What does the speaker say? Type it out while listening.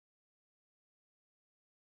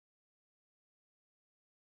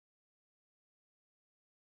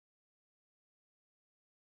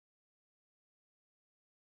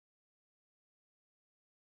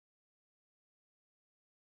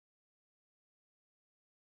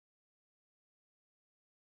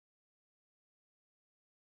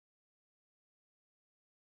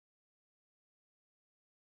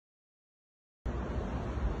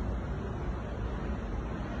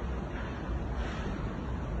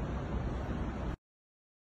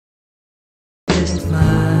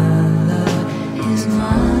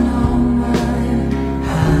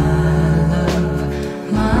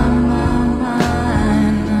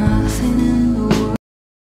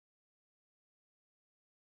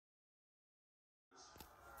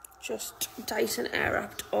just Dyson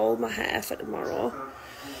Airwrapped all my hair for tomorrow.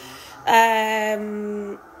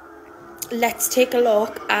 Let's take a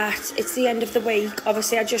look at, it's the end of the week.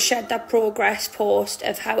 Obviously, I just shared that progress post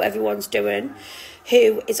of how everyone's doing,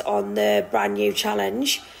 who is on the brand new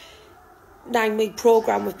challenge, 9-week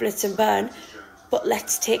program with Blitz and Burn. But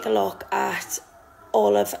let's take a look at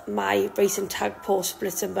all of my recent tag posts for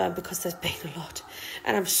Blitz and Burn, because there's been a lot.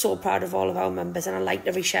 And I'm so proud of all of our members, and I like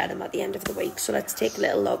to reshare them at the end of the week. So let's take a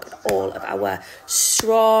little look at all of our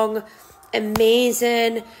strong,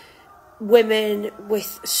 amazing women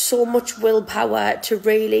with so much willpower to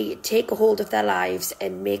really take a hold of their lives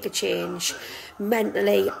and make a change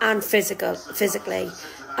mentally and physically.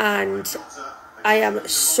 And I am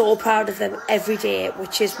so proud of them every day,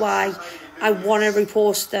 which is why I want to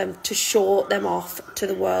repost them to show them off to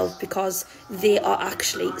the world, because they are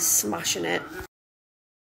actually smashing it.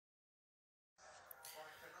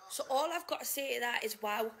 So all I've got to say to that is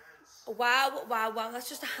wow. Wow, wow, wow. That's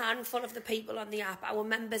just a handful of the people on the app. Our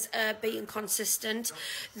members are being consistent.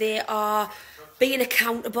 They are being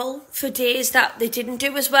accountable for days that they didn't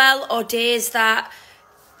do as well, or days that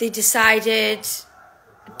they decided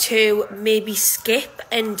to maybe skip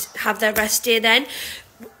and have their rest day then.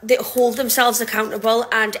 They hold themselves accountable,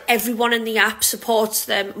 and everyone in the app supports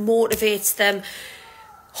them, motivates them,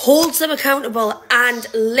 holds them accountable, and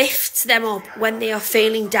lifts them up when they are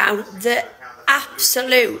feeling down. The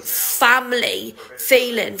absolute family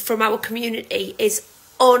feeling from our community is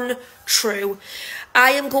untrue.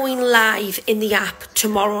 I am going live in the app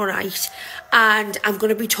tomorrow night, and I'm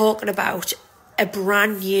going to be talking about a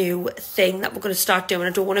brand new thing that we're going to start doing.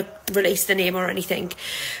 I don't want to release the name or anything,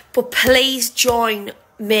 but please join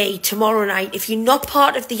me tomorrow night. If you're not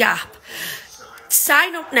part of the app,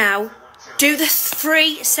 sign up now, do the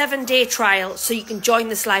free 7-day trial so you can join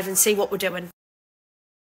this live and see what we're doing.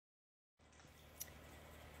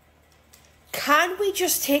 Can we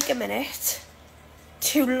just take a minute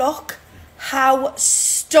to look how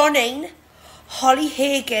stunning Holly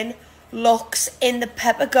Hagan looks in the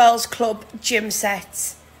Pepper Girls Club gym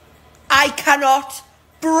sets? I cannot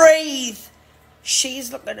breathe.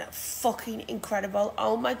 She's looking fucking incredible.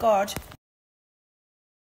 Oh my God.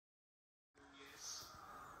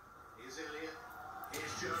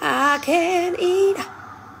 I can't eat,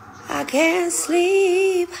 I can't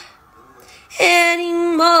sleep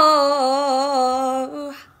anymore,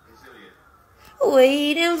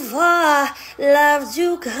 waiting for love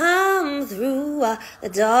to come through the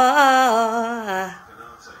door.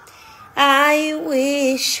 I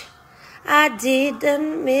wish I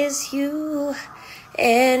didn't miss you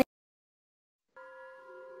anymore.